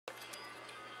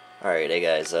Alright, hey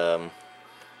guys, I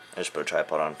just put a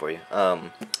tripod on for you.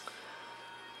 I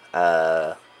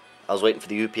was waiting for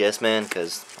the UPS man,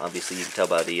 because obviously you can tell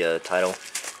by the title.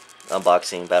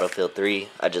 Unboxing Battlefield 3.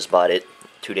 I just bought it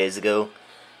 2 days ago,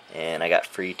 and I got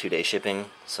free 2-day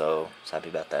shipping, so I was happy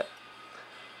about that.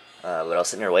 But I was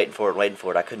sitting there waiting for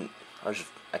it, I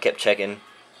kept checking,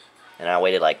 and I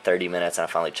waited like 30 minutes, and I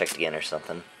finally checked again or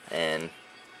something, and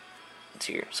it's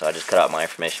here. So I just cut out my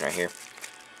information right here.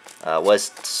 Was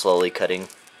slowly cutting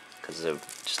because of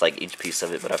just like each piece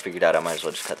of it, but I figured out I might as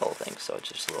well just cut the whole thing, so it's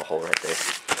just a little hole right there,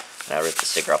 and I ripped the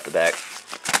sticker off the back.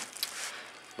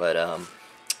 But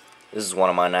this is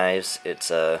one of my knives.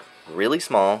 It's really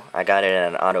small. I got it at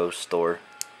an auto store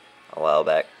a while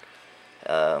back.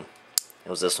 It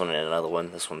was this one and another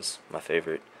one. This one's my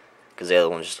favorite because the other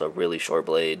one's just a really short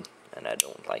blade, and I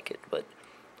don't like it, but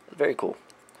it's very cool.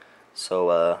 So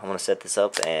I'm gonna set this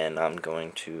up, and I'm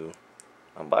going to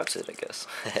unbox it, I guess.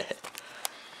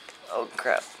 Oh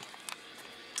crap.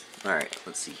 Alright,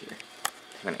 let's see here.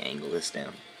 I'm gonna angle this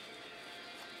down.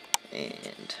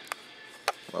 And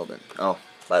well then. Oh,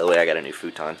 by the way, I got a new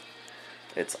futon.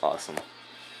 It's awesome.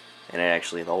 And it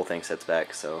actually, the whole thing sets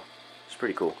back, so it's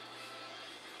pretty cool.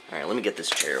 Alright, let me get this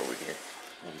chair over here.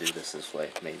 I'll do this way,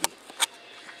 maybe.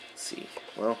 Let's see.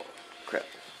 Well, crap.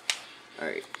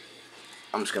 Alright.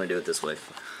 I'm just gonna do it this way.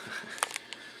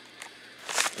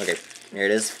 Okay, here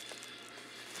it is.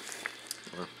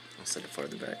 Well, I'll set it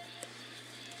farther back.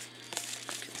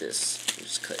 Look at this.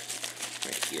 Just cut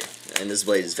right here. And this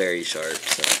blade is very sharp,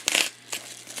 so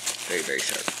very, very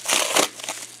sharp.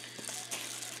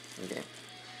 Okay.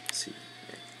 Let's see.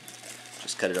 Here.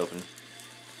 Just cut it open.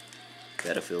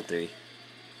 Battlefield 3.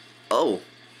 Oh!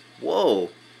 Whoa!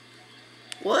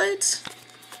 What?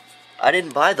 I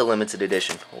didn't buy the limited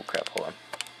edition. Oh crap, hold on.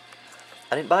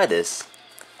 I didn't buy this.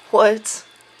 What?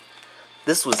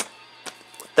 This was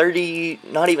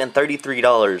not even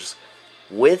 $33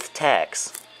 with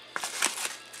tax.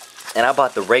 And I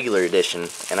bought the regular edition,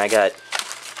 and I got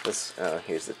this.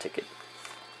 Here's the ticket.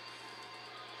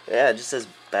 Yeah, it just says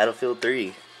Battlefield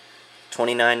 3.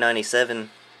 $29.97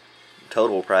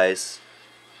 total price,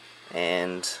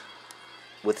 and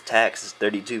with tax it's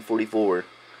 $32.44.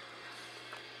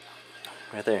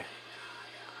 Right there.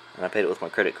 And I paid it with my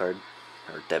credit card,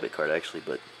 or debit card actually,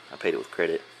 but I paid it with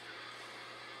credit.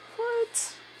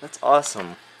 What? That's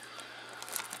awesome.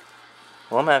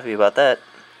 Well, I'm happy about that.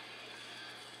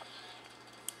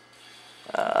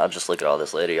 I'll just look at all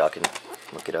this later. Y'all can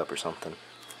look it up or something.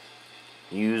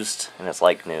 Used, and it's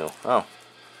like new. Oh.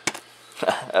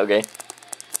 Okay.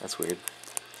 That's weird.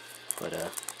 But,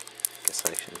 guess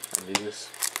I should undo this.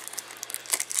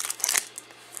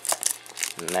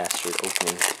 Mastered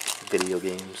opening video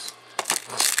games.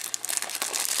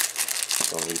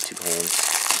 Don't need 2 hands.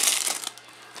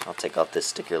 I'll take off this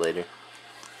sticker later.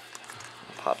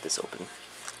 I'll pop this open.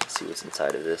 See what's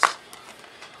inside of this.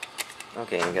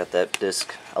 Okay, I got that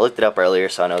disc. I looked it up earlier,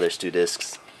 so I know there's 2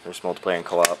 discs. There's multiplayer and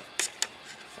co-op,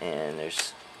 and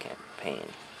there's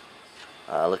campaign.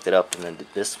 I looked it up, and then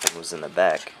this one was in the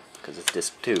back because it's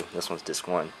disc 2. This one's disc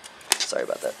 1. Sorry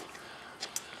about that.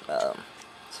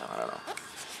 So I don't know.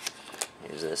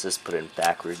 Here's this. This is put in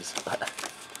backwards.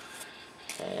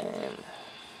 And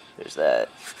there's that.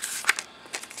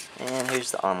 And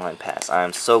here's the online pass.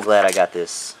 I'm so glad I got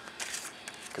this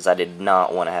because I did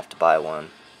not want to have to buy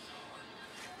one.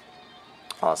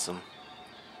 Awesome.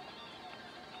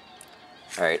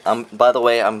 Alright, by the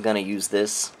way, I'm going to use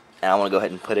this, and I want to go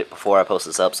ahead and put it before I post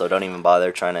this up, so don't even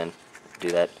bother trying to do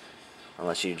that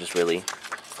unless you're just really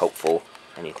hopeful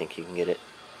and you think you can get it.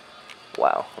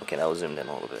 Wow. Okay, that was zoomed in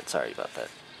a little bit. Sorry about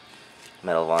that.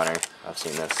 Medal of Honor. I've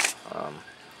seen this.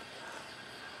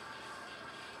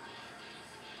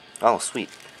 Oh, sweet.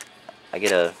 I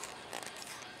get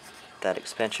that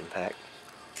expansion pack,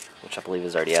 which I believe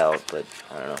is already out, but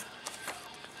I don't know.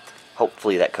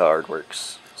 Hopefully that card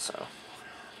works. So,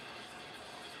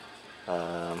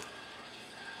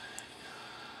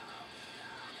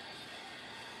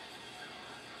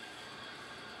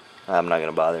 I'm not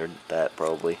gonna bother with that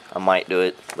probably. I might do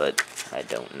it, but I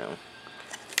don't know.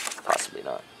 Possibly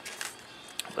not.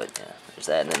 But yeah, there's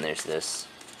that, and then there's this.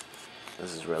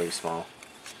 This is really small.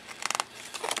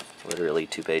 Literally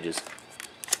 2 pages.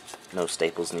 No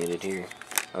staples needed here.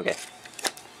 Okay.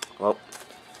 Well,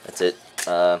 that's it.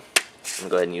 I'm gonna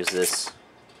go ahead and use this.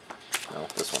 No,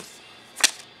 this one.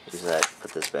 Use that.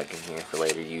 Put this back in here for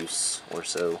later use or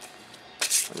so.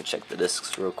 Let me check the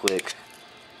discs real quick.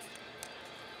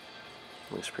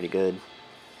 Looks pretty good.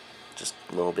 Just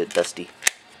a little bit dusty.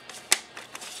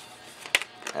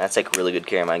 I take really good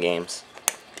care of my games.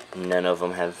 None of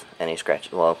them have any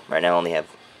scratches. Well, right now I only have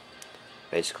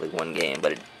basically one game,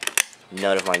 but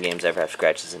none of my games ever have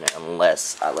scratches in it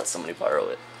unless I let somebody borrow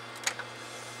it.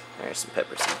 There's some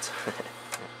pepper seeds.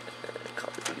 Call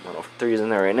of Duty 103 is in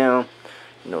there right now.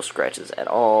 No scratches at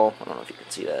all. I don't know if you can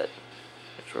see that.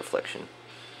 It's reflection.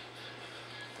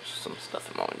 There's some stuff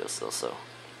in my windowsill, so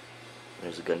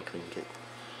there's a gun clean kit.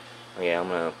 Oh yeah, I'm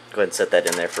gonna go ahead and set that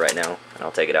in there for right now, and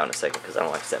I'll take it out in a second because I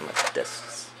don't like setting my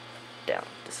discs down.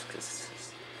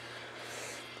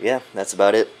 Yeah, that's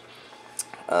about it.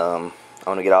 I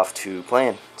want to get off to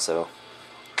playing, so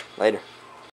later.